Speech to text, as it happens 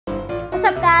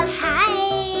guys.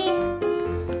 Hi.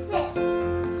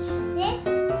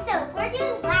 So we're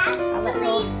doing glass to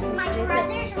leave my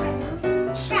brother's room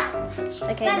challenge.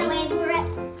 Okay. By the way, we're at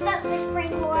the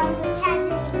Spring World, which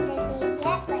hasn't even been made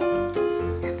yet, but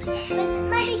this is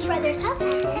my big brother's house.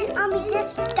 And we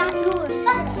just got yours.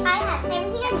 I have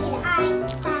everything I need.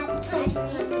 I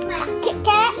have Kit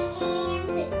Kat.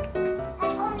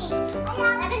 That's only.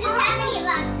 Evan doesn't have any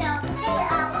left, so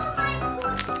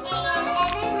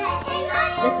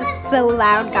This is so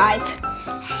loud, guys.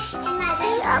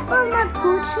 Say up on my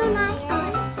boots and I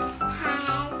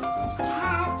has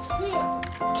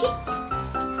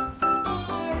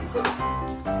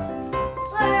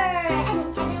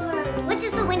what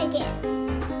does the winner get?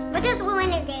 What does the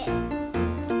winner get?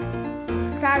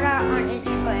 Shout out on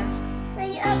Instagram.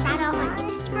 Shout out on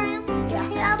Instagram. Yeah.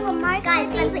 Say up on my guys,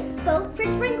 vote for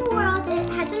Sprinkle World. It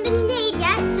hasn't been made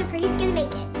yet, so Free's gonna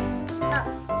make it.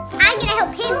 I'm gonna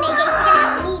help him make it. He's gonna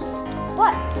help me.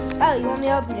 What? Oh, you want me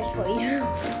to open this for you?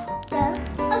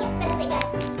 Okay, by the way,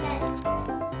 guys.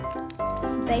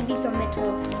 Babies are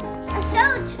mental. So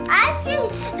I feel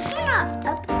if you're not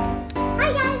up. Hi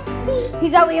guys, please.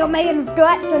 He's over here making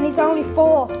guts and he's only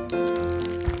 4.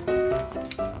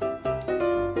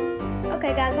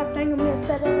 Okay, guys, I think I'm gonna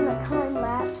set it in a time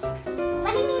lapse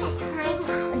What do you mean a time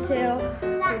lapse? until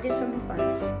we do something fun.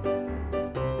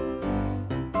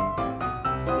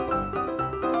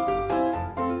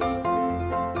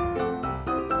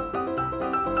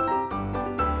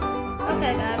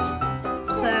 Okay, guys.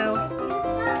 So,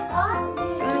 I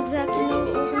don't exactly know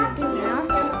what we're gonna do now.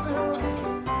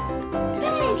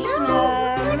 Guess we're just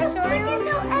gonna mess around.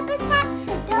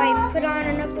 Wait, put on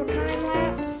another time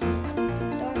lapse.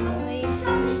 Don't really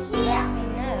exactly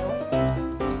know.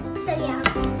 So yeah.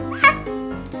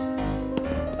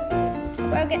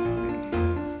 Okay.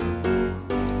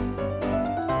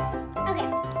 Okay.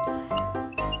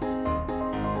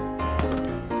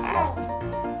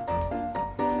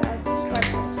 Guys, let's try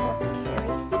this for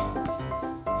Carrie.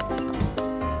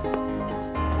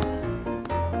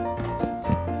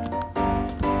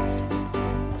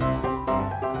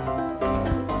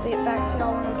 I'll be back to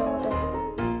y'all when I'm done with this.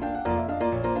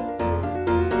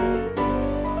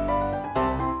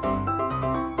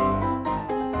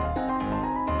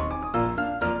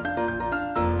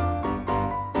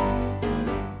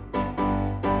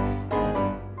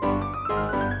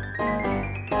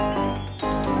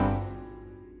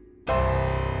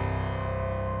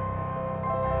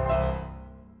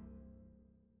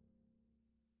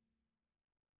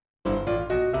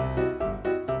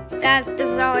 Guys, this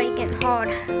is already getting hard.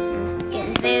 I'm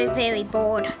getting very, very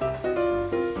bored. I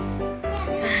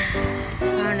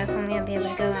don't know if I'm gonna be able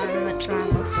to go on much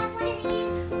longer. Have one of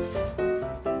these.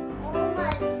 Oh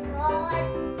my god. Oh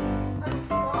my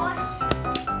gosh.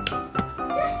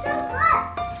 There's so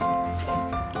much.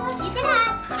 You can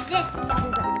have this. That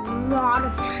is a lot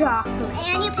of chocolate.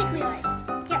 And you pick yours.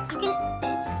 Here, you can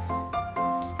this.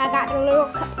 I got the little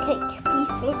cupcake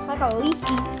piece. Looks like a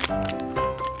Reese's.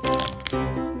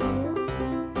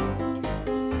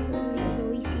 There's a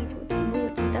Reese's with some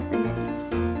weird stuff in it.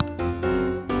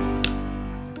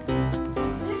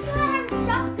 There's gonna have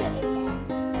chocolate in there.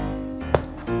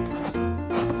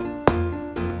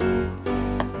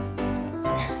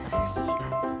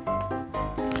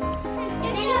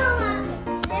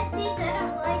 This piece I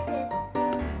don't like it.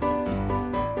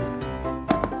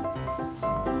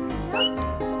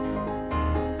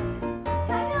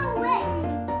 Turn away.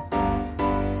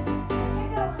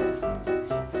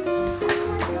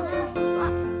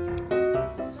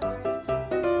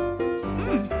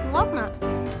 Walnut.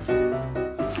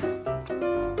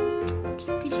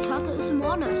 Peach chocolate with some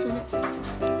walnuts in it.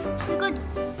 They're good.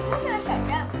 I'm gonna shut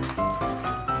down.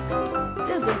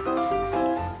 They're good.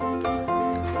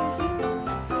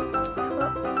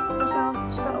 Well, guess I'll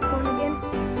start one again.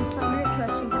 Something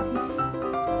interesting happens.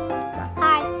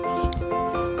 Hi.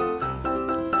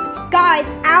 Guys,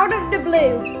 out of the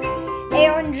blue,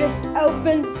 Aaron just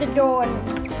opens the door and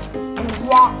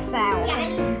walks out. Yeah,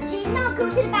 and she did not go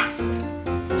to the back.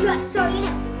 Just so you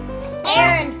know.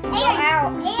 Aaron, go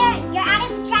out. Aaron, you're out of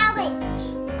the challenge.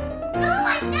 No,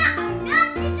 I'm not. I'm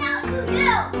not getting out to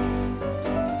you.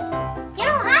 You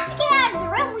don't have to get out of the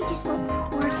room. We just won't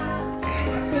record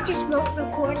him. We just won't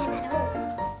record him at all.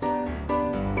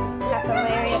 That's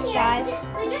hilarious, guys.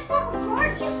 We just won't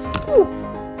record you.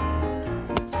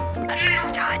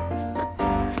 Almost done.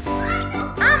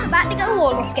 I'm about to go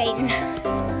roller skating.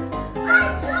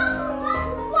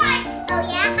 Oh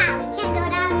yeah, how? We can't go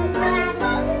down.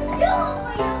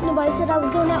 Nobody said I was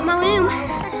going out my room. Hey,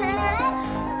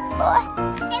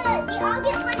 look, we all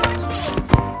get one more chance.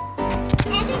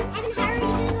 Evan, how are you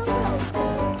gonna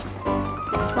go?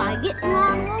 get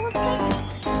long roller skates?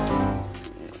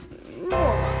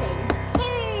 Roller skating.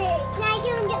 Hey, can I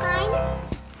go and get mine?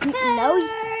 No.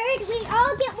 Third, we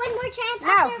all get one more chance No,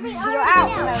 after we you're already out.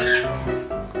 know.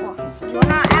 So, well, you're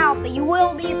not out, but you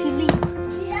will be if you leave. No,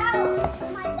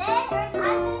 my bed or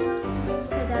I'm gonna go.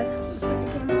 Okay, guys, I'm setting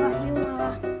the camera right here.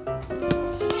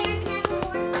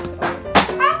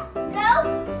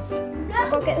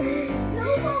 No. Okay. No.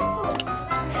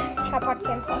 Tripod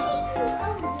camera.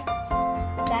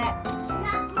 That,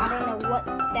 I don't know what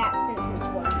that sentence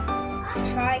was.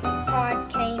 Tripod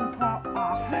came pop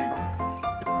off.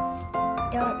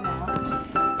 Don't know.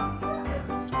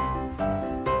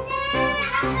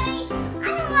 I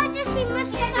don't want to see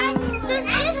Mr. So this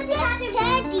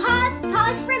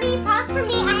pause for me.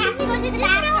 I have to go to the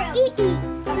bathroom.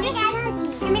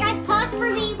 Come here guys, pause for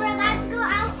me. We're allowed to go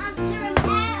out on the room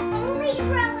only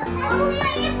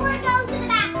if we're going to the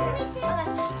bathroom.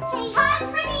 Okay, pause for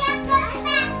me. Let's go to the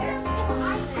bathroom.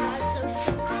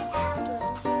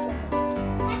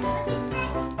 That's what you say.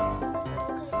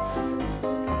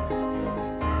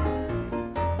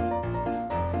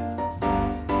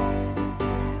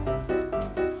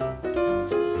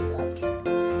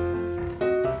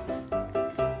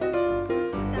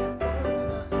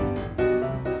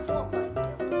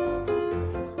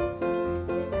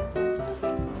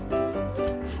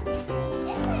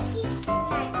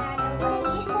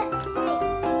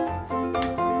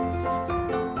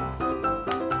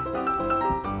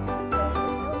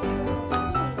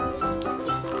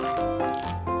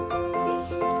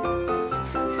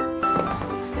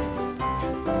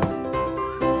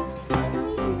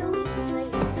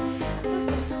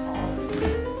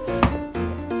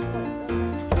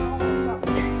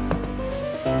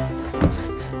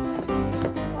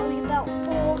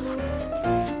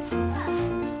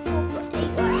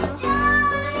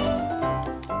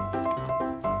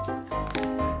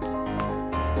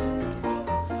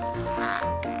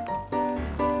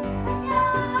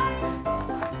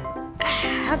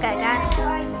 Okay, guys.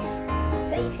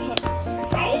 So you can't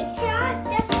I shot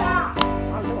the song.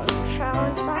 I'm doing a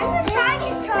challenge. I'm just trying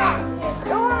to talk.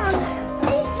 Go on. I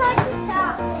shot the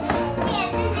song. Yeah,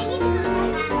 then I need to go to the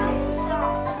bathroom.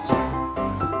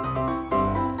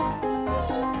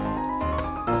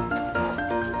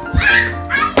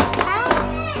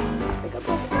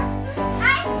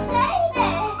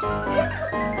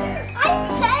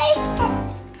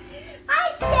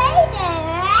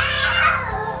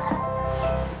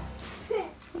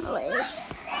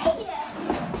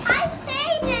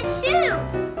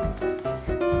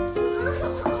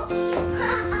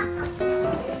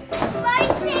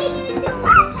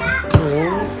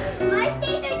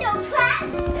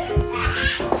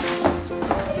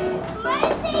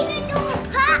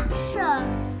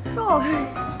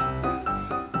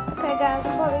 Okay, guys,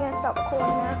 I'm probably gonna stop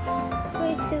recording now.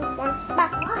 3, 2, 1,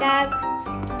 back, guys. I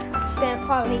spent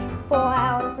probably 4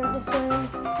 hours in this room.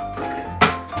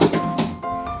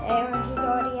 Aaron, he's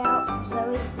already out.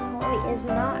 Zoe probably is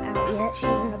not out yet. She's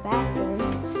in the bathroom.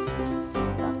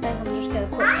 So I think I'm just gonna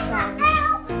quit the challenge.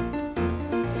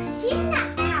 She's not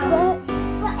out.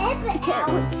 But you can't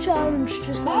quit the challenge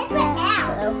just like that.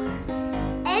 So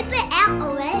out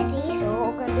already. So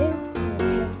what we're gonna do? We're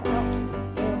gonna jump out and see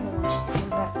when she's come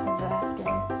back from the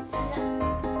bathroom.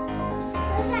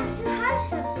 What's that too high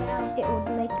subbill? It would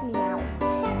make me out.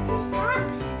 That's too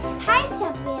high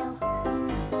subbill. Come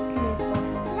here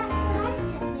first. That's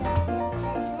too high subbill.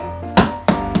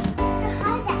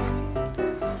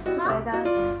 Okay,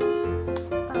 guys.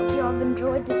 I hope y'all have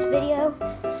enjoyed this video.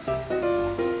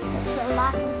 Make sure to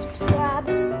like and subscribe. I'm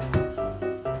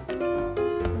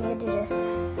gonna do this.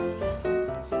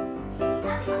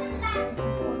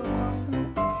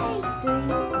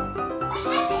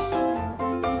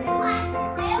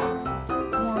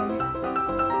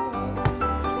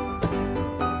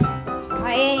 I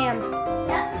am.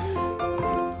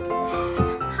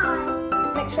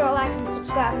 Make sure to like and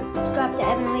subscribe to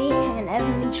Evan Lee and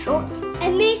Evan Lee Shorts.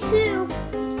 And me too.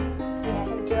 Yeah,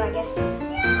 him too, I guess.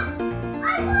 Yeah.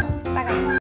 Bye, guys.